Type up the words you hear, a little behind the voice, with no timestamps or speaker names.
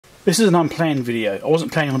This is an unplanned video. I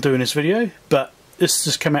wasn't planning on doing this video, but this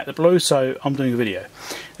just came out of the blue, so I'm doing a video.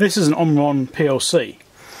 This is an OMRON PLC.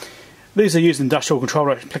 These are used in industrial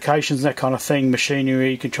control applications, that kind of thing,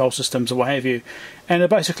 machinery, control systems, or what have you. And they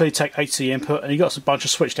basically take AC input, and you've got a bunch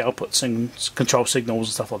of switched outputs and control signals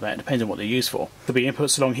and stuff like that. It depends on what they're used for. There'll be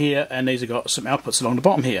inputs along here, and these have got some outputs along the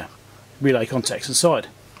bottom here. Relay contacts inside.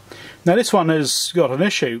 Now this one has got an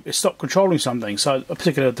issue. It stopped controlling something. So a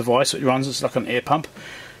particular device that runs, it's like an air pump.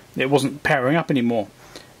 It wasn't powering up anymore.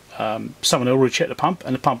 Someone had already checked the pump,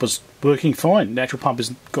 and the pump was working fine. The actual pump has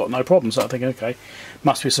got no problem, so I'm thinking, okay,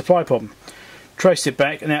 must be a supply problem. Traced it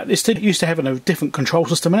back. Now this used to have a different control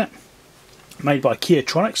system in it, made by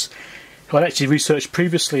Keytronics, who I'd actually researched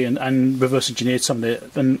previously and reverse engineered some of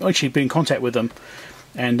it, and actually been in contact with them,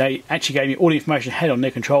 and they actually gave me all the information they had on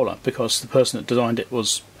their controller, because the person that designed it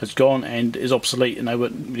has gone and is obsolete, and they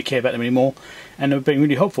wouldn't really care about them anymore, and they were being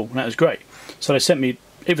really helpful, and that was great. So they sent me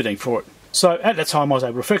everything for it. So at that time I was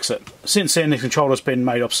able to fix it. Since then the controller's been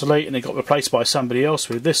made obsolete and it got replaced by somebody else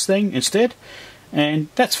with this thing instead, and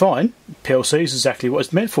that's fine. PLC is exactly what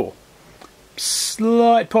it's meant for.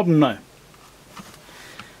 Slight problem though.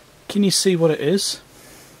 Can you see what it is?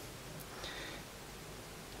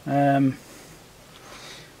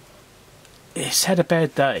 It's had a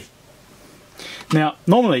bad day. Now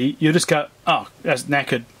normally you just go, oh, that's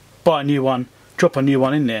knackered, buy a new one, drop a new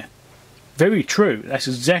one in there. Very true, that's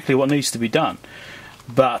exactly what needs to be done.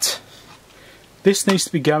 But this needs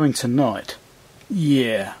to be going tonight.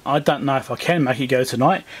 Yeah, I don't know if I can make it go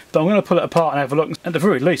tonight, but I'm going to pull it apart and have a look. At the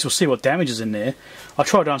very least we'll see what damage is in there. I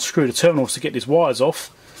tried to unscrew the terminals to get these wires off,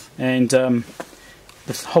 and the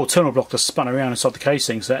whole terminal block just spun around inside the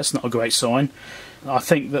casing, so that's not a great sign. I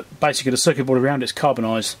think that basically the circuit board around it's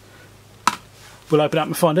carbonised. We'll open up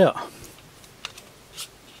and find out.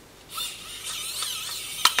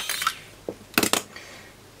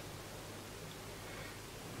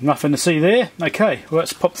 Nothing to see there. Okay, well,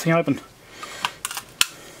 let's pop the thing open.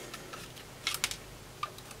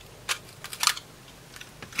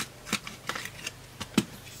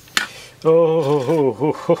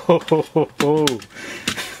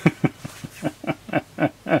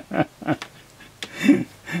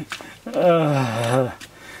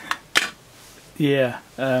 Yeah.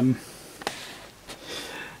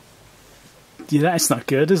 Yeah, that's not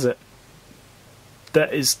good, is it?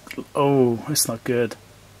 That is. Oh, it's not good.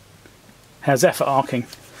 How's that for arcing?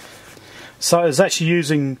 So it's actually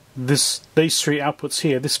using these three outputs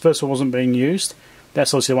here. This first one wasn't being used.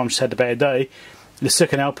 That's obviously the one which had a bad day. The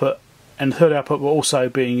second output and the third output were also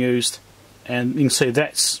being used, and you can see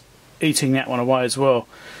that's eating that one away as well.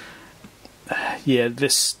 Yeah,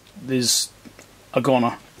 this is a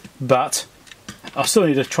goner, but I still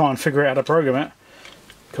need to try and figure out how to program it,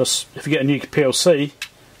 because if you get a new PLC,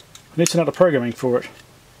 I need to know the programming for it.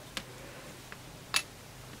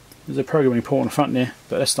 There's a programming port on the front there,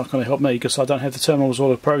 but that's not going to help me because I don't have the terminals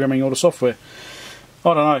or the programming or the software.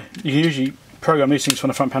 I don't know, you can usually program these things from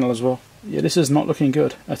the front panel as well. Yeah, this is not looking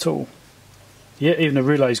good at all. Yeah, even the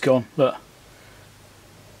relay's gone, look.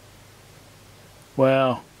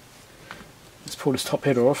 Wow. Let's pull this top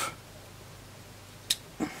header off.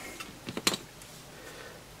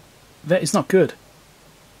 That is not good.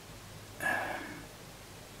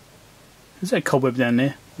 Is that a cobweb down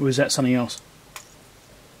there, or is that something else?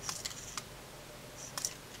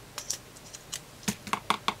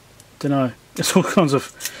 Don't know. There's all kinds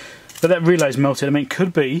of. But that relay's melted. I mean, it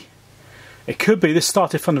could be this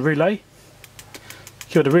started from the relay.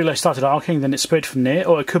 The relay started arcing, then it spread from there,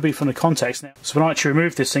 or it could be from the contacts now. So when I actually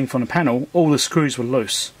removed this thing from the panel, all the screws were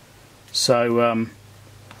loose. So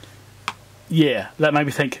yeah, that made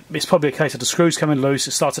me think it's probably a case of the screws coming loose,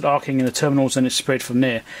 it started arcing in the terminals, and it spread from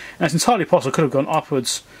there. And it's entirely possible it could have gone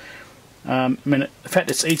upwards. I mean, the fact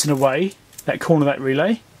it's eaten away that corner of that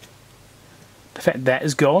relay, the fact that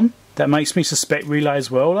is gone, that makes me suspect relay as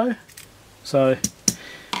well though. So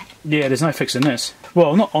yeah, there's no fixing this.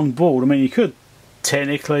 Well, not on board. I mean, you could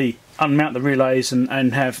technically unmount the relays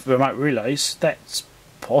and have remote relays. That's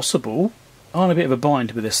possible. I'm in a bit of a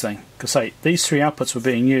bind with this thing because these three outputs were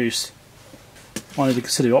being used. I need to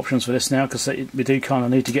consider the options for this now because we do kind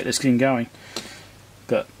of need to get this thing going.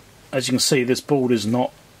 But as you can see, this board is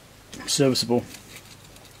not serviceable.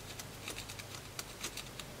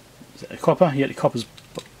 Is that a copper? Yeah, the copper's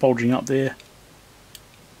bulging up there.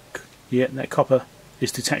 Yeah, that copper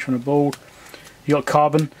is detached from the board. You got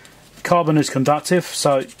carbon. Carbon is conductive,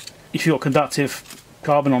 so if you've got conductive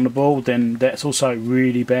carbon on the board, then that's also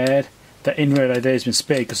really bad. That in relay there has been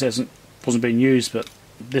spared because it wasn't being used, but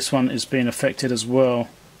this one is being affected as well.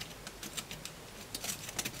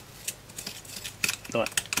 Like,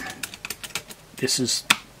 this is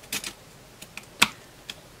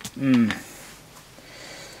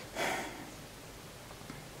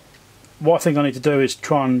What I think I need to do is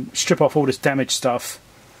try and strip off all this damaged stuff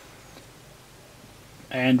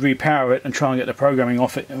and repower it and try and get the programming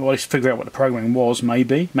off it, or at least figure out what the programming was.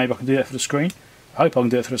 Maybe I can do that for the screen. I hope I can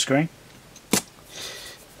do it for the screen.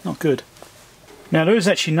 Not good. Now there is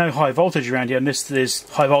actually no high voltage around here, and there's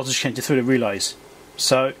high voltage connected through the relays.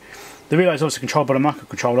 So the relay is also controlled by the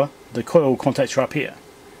microcontroller. The coil contacts are up here,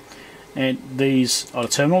 and these are the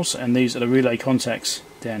terminals, and these are the relay contacts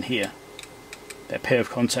down here. That pair of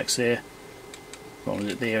contacts there. What was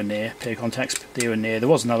it, there and there? Pair of contacts there and there. There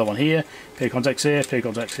was another one here. Pair of contacts there. Pair of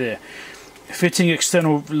contacts there. Fitting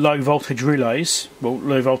external low voltage relays, well,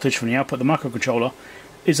 low voltage from the output of the microcontroller,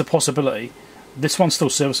 is a possibility. This one's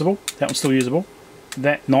still serviceable. That one's still usable.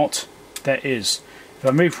 That not. That is. If I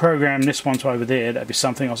reprogram this one to over there, that'd be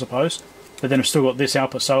something, I suppose. But then I've still got this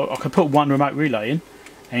output, so I could put one remote relay in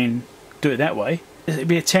and do it that way. It'd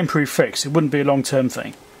be a temporary fix. It wouldn't be a long-term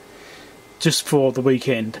thing. Just for the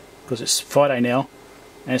weekend, because it's Friday now,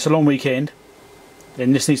 and it's a long weekend.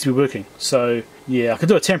 Then this needs to be working. So yeah, I could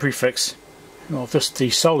do a temporary fix. Well, I've just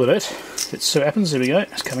desoldered it. It so happens. There we go.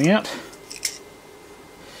 It's coming out.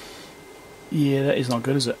 Yeah, that is not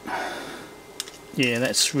good, is it? Yeah,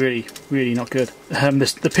 that's really not good.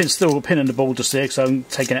 The pin's still a pin in the ball just there, so I'm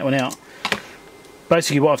taking that one out.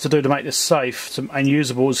 Basically what I have to do to make this safe and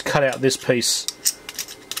usable is cut out this piece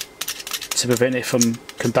to prevent it from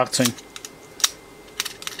conducting.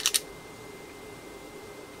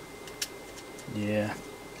 Yeah,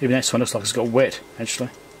 even this one looks like it's got wet, actually.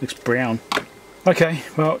 Looks brown. Okay,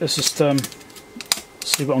 well, let's just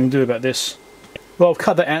see what I can do about this. Well, I've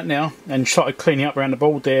cut that out now and started cleaning up around the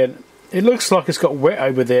board there. It looks like it's got wet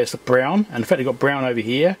over there, it's brown, and in fact it got brown over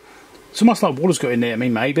here. It's almost like water's got in there. I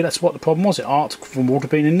mean, maybe that's what the problem was. It art from water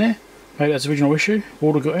being in there. Maybe that's the original issue.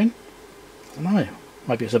 Water got in. I don't know.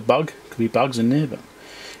 Maybe it's a bug. Could be bugs in there, but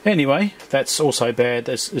anyway, that's also bad.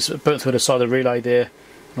 It's burnt through the side of the relay there,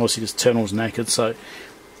 and obviously this terminal's knackered. So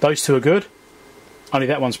those two are good. Only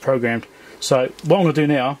that one's programmed. So what I'm going to do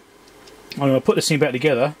now, I'm going to put this thing back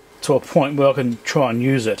together to a point where I can try and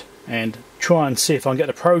use it and try and see if I can get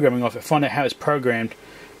the programming off it, find out how it's programmed.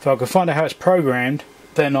 If I can find out how it's programmed,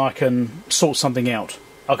 then I can sort something out.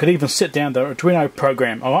 I could even sit down the Arduino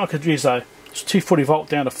program. I could use a 240 volt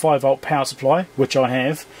down to 5 volt power supply, which I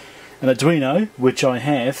have, an Arduino, which I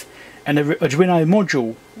have, and an Arduino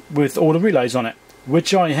module with all the relays on it,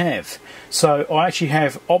 which I have. So I actually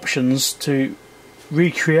have options to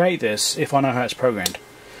recreate this if I know how it's programmed.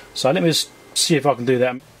 So let me just see if I can do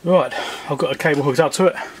that. Right, I've got a cable hooked up to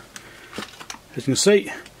it, as you can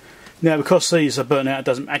see. Now because these are burnt out, it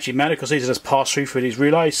doesn't actually matter because these are just pass through these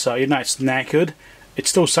relays, so even though it's knackered, it's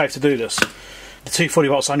still safe to do this. The 240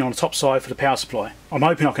 volts only on the top side for the power supply. I'm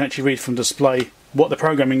hoping I can actually read from display what the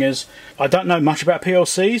programming is. I don't know much about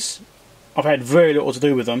PLCs. I've had very little to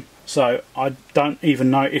do with them, so I don't even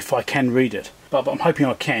know if I can read it. But I'm hoping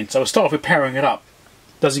I can. So we'll start off with powering it up.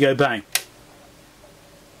 Does it go bang?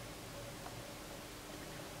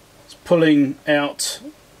 It's pulling out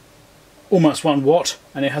almost 1 watt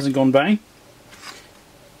and it hasn't gone bang.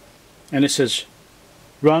 And it says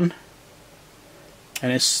run,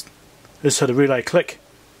 and this is the relay click.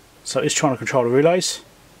 So it's trying to control the relays.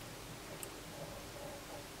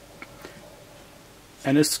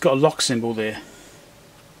 And it's got a lock symbol there.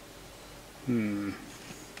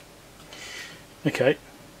 Okay,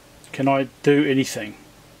 can I do anything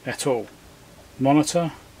at all?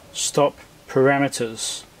 Monitor, stop,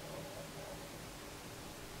 parameters.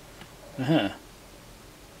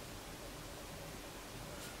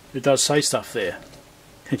 It does say stuff there.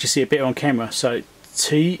 Can't you see a bit on camera? So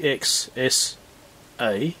TXSA,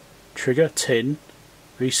 trigger 10,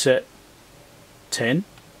 reset 10.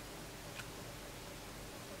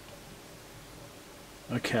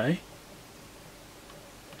 Okay.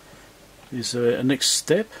 Is there a next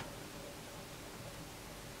step?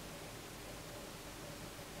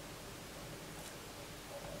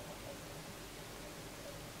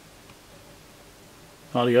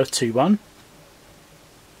 There we go, T1.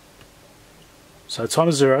 So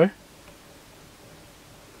timer 0,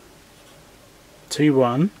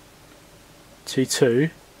 T1,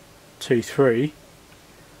 T2, T3.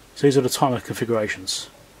 So these are the timer configurations.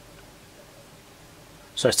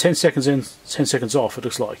 So it's 10 seconds in, 10 seconds off, it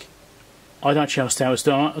looks like. I don't actually understand what's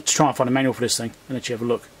done. Let's try and find a manual for this thing and let you have a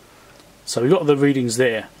look. So we've got the readings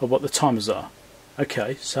there of what the timers are.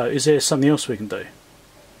 Okay, so is there something else we can do?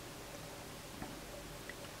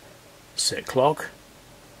 Set clock,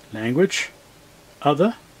 language,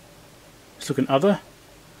 other. Let's look in other.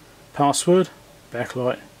 Password,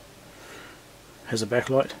 backlight. Has a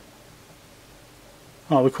backlight.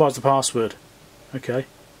 Oh, it requires the password. Okay.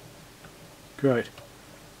 Great.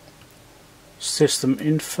 System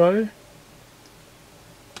info.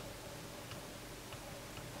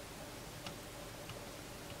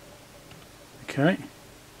 Okay.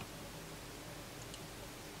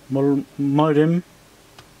 Modem.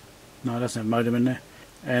 No, it doesn't have modem in there.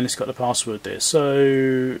 And it's got the password there.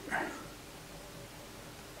 So,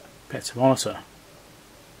 back to monitor.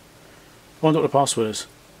 I wonder what the password is.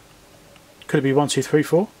 Could it be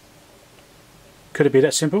 1234? Could it be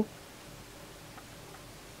that simple?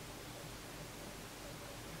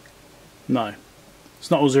 No.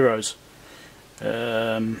 It's not all zeros.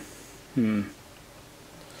 I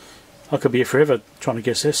could be here forever trying to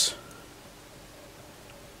guess this.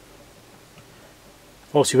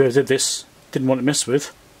 Obviously whoever did this didn't want it messed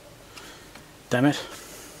with. Damn it.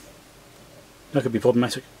 That could be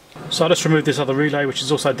problematic. So I just removed this other relay, which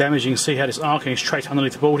is also damaged. You can see how this arcing is straight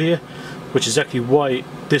underneath the board here, which is exactly why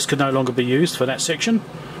this could no longer be used for that section,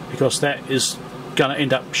 because that is going to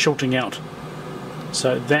end up shorting out.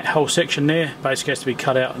 So that whole section there basically has to be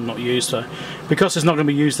cut out and not used. So because it's not going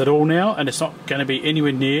to be used at all now, and it's not going to be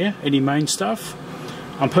anywhere near any main stuff,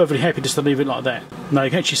 I'm perfectly happy just to leave it like that. Now you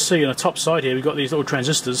can actually see on the top side here we've got these little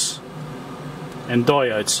transistors and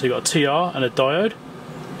diodes. So you've got a TR and a diode,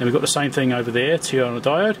 and we've got the same thing over there, TR and a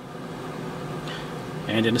diode,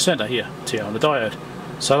 and in the centre here, TR and a diode.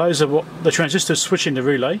 So those are what the transistors switching the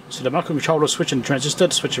relay. So the microcontroller is switching the transistor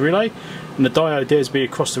to switch the relay, and the diode there is be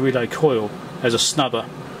across the relay coil as a snubber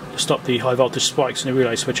to stop the high voltage spikes in the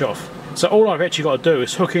relay switch off. So all I've actually got to do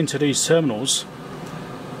is hook into these terminals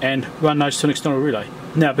and run those to an external relay.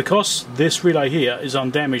 Now because this relay here is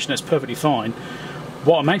undamaged and that's perfectly fine,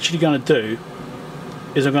 what I'm actually going to do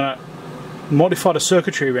is I'm going to modify the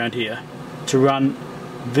circuitry around here to run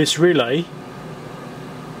this relay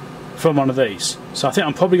from one of these. So I think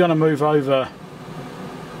I'm probably going to move over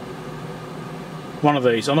one of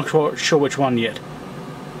these. I'm not quite sure which one yet.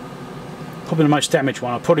 Probably the most damaged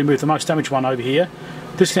one. I'll probably move the most damaged one over here,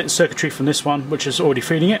 disconnect the circuitry from this one, which is already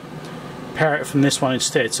feeding it, power it from this one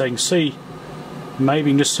instead. So you can see, maybe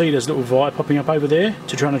you can just see there's a little wire popping up over there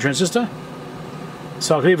to turn the transistor.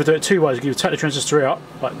 So I can either do it two ways. I can either take the transistor out,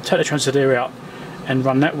 like take the transistor there out, and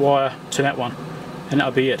run that wire to that one, and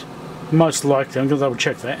that'll be it. Most likely, I'm going to double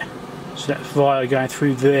check that. So that wire going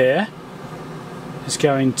through there is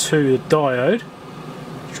going to the diode.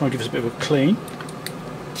 Try and give us a bit of a clean.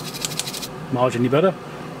 Marginally better.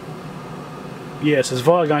 Yes, there's a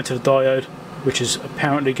wire going to the diode, which is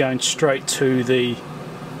apparently going straight to the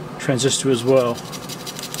transistor as well.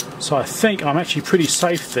 So I think I'm actually pretty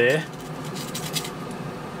safe there.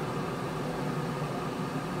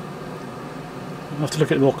 I'll have to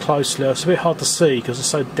look at it more closely. It's a bit hard to see because it's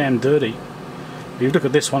so damn dirty. If you look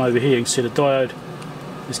at this one over here, you can see the diode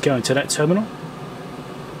is going to that terminal.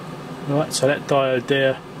 Right, so that diode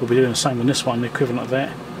there will be doing the same on this one, the equivalent of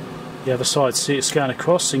that. The other side, see it's going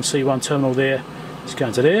across, so you can see one terminal there is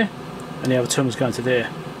going to there, and the other terminal is going to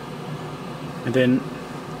there. And then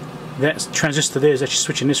that transistor there is actually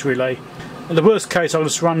switching this relay. In the worst case, I'll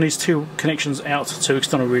just run these two connections out to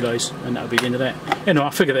external relays, and that'll be the end of that. Anyway,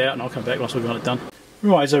 I'll figure that out and I'll come back once we've got it done.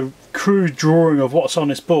 Right, there's a crude drawing of what's on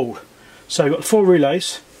this board. So we've got 4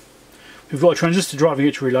 relays, we've got a transistor driving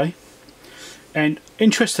each relay, and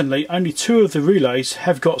interestingly only 2 of the relays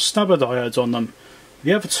have got snubber diodes on them.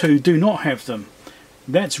 The other 2 do not have them.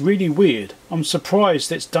 That's really weird. I'm surprised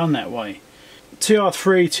it's done that way.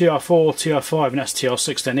 TR3, TR4, TR5 and that's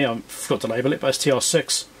TR6 down here. I forgot to label it, but it's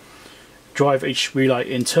TR6 drive each relay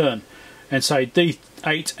in turn. And say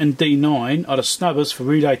D8 and D9 are the snubbers for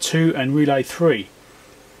relay 2 and relay 3.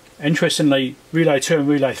 Interestingly, relay 2 and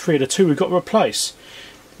relay 3 are the 2 we've got to replace.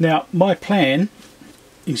 Now my plan,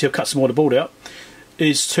 you can see I've cut some more of the board out,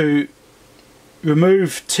 is to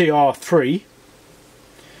remove TR3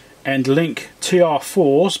 and link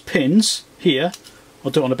TR4's pins here,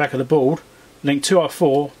 I'll do it on the back of the board, link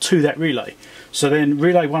TR4 to that relay. So then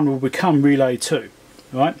relay 1 will become relay 2.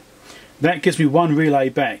 Right? That gives me 1 relay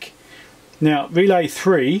back. Now relay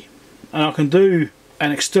 3, and I can do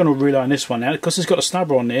an external relay on this one now, because it's got a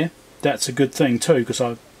snubber on there. That's a good thing too, because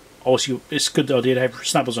obviously it's a good idea to have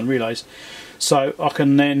snubbers on relays. So I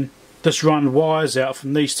can then just run wires out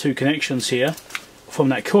from these 2 connections here, from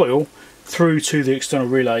that coil, through to the external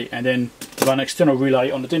relay, and then run an external relay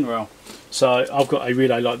on the DIN rail. So I've got a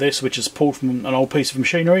relay like this, which is pulled from an old piece of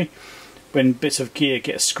machinery. When bits of gear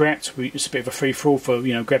get scrapped, it's a bit of a free-for-all for,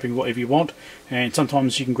 you know, grabbing whatever you want, and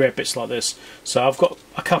sometimes you can grab bits like this. So I've got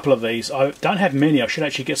a couple of these. I don't have many. I should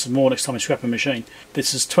actually get some more next time I scrap a machine.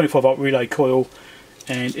 This is 24 volt relay coil,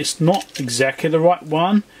 and it's not exactly the right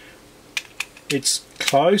one, it's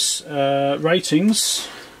close. Ratings.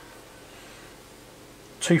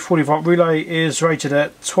 240 volt relay is rated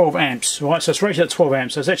at 12 amps, right? So it's rated at 12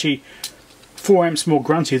 amps. So it's actually 4 amps more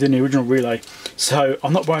grunty than the original relay. So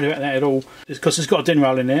I'm not worried about that at all, because it's got a DIN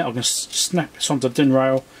rail in there. I can snap this onto the DIN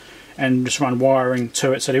rail and just run wiring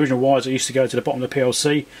to it. So the original wires that used to go to the bottom of the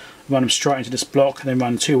PLC, run them straight into this block, and then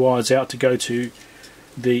run 2 wires out to go to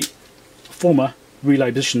the former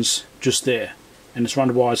relay positions just there, and just run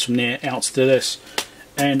the wires from there out to this,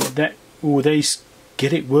 and that will these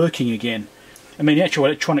get it working again. I mean, the actual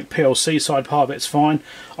electronic PLC side part of it's fine.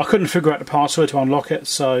 I couldn't figure out the password to unlock it,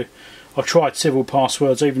 so I've tried several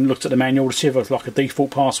passwords. I even looked at the manual to see if it was like a default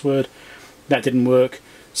password. That didn't work.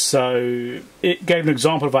 So it gave an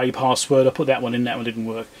example of a password. I put that one in, that one didn't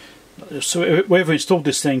work. So whoever installed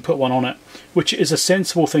this thing put one on it, which is a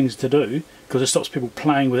sensible thing to do, because it stops people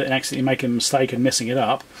playing with it and accidentally making a mistake and messing it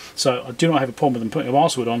up. So I do not have a problem with them putting a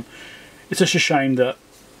password on. It's just a shame that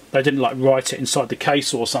they didn't like write it inside the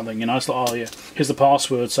case or something, you know. It's like, oh yeah, here's the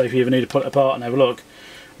password, so if you ever need to pull it apart and have a look,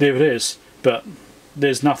 there it is. But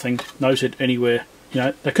there's nothing noted anywhere. You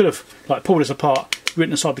know, they could have like pulled this apart,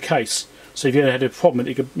 written inside the case, so if you ever had a problem,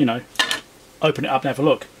 you could, you know, open it up and have a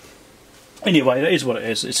look. Anyway, that is what it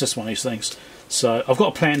is. It's just one of these things. So I've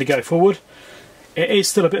got a plan to go forward. It is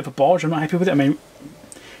still a bit of a bodge. I'm not happy with it. I mean,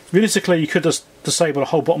 realistically, you could just disable the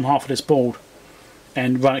whole bottom half of this board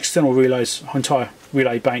and run external relays, entire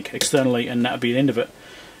relay bank externally, and that would be the end of it.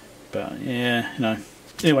 But yeah, you know.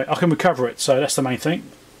 Anyway, I can recover it, so that's the main thing.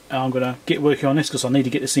 I'm going to get working on this because I need to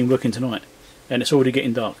get this thing working tonight, and it's already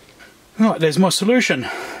getting dark. Right, there's my solution.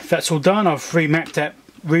 That's all done. I've remapped that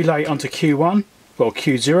relay onto Q1, well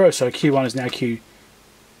Q0, so Q1 is now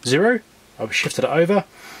Q0. I've shifted it over,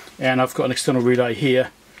 and I've got an external relay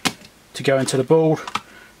here to go into the board,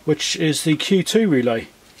 which is the Q2 relay.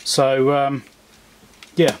 So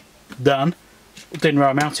yeah, done. DIN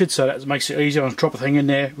rail mounted, so that makes it easier. I'll drop a thing in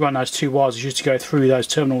there, run those 2 wires used to go through those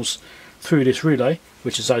terminals through this relay,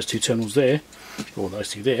 which is those 2 terminals there, or those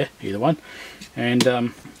 2 there, either one,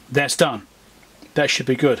 and that's done. That should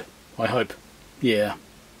be good, I hope. Yeah,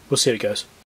 we'll see how it goes.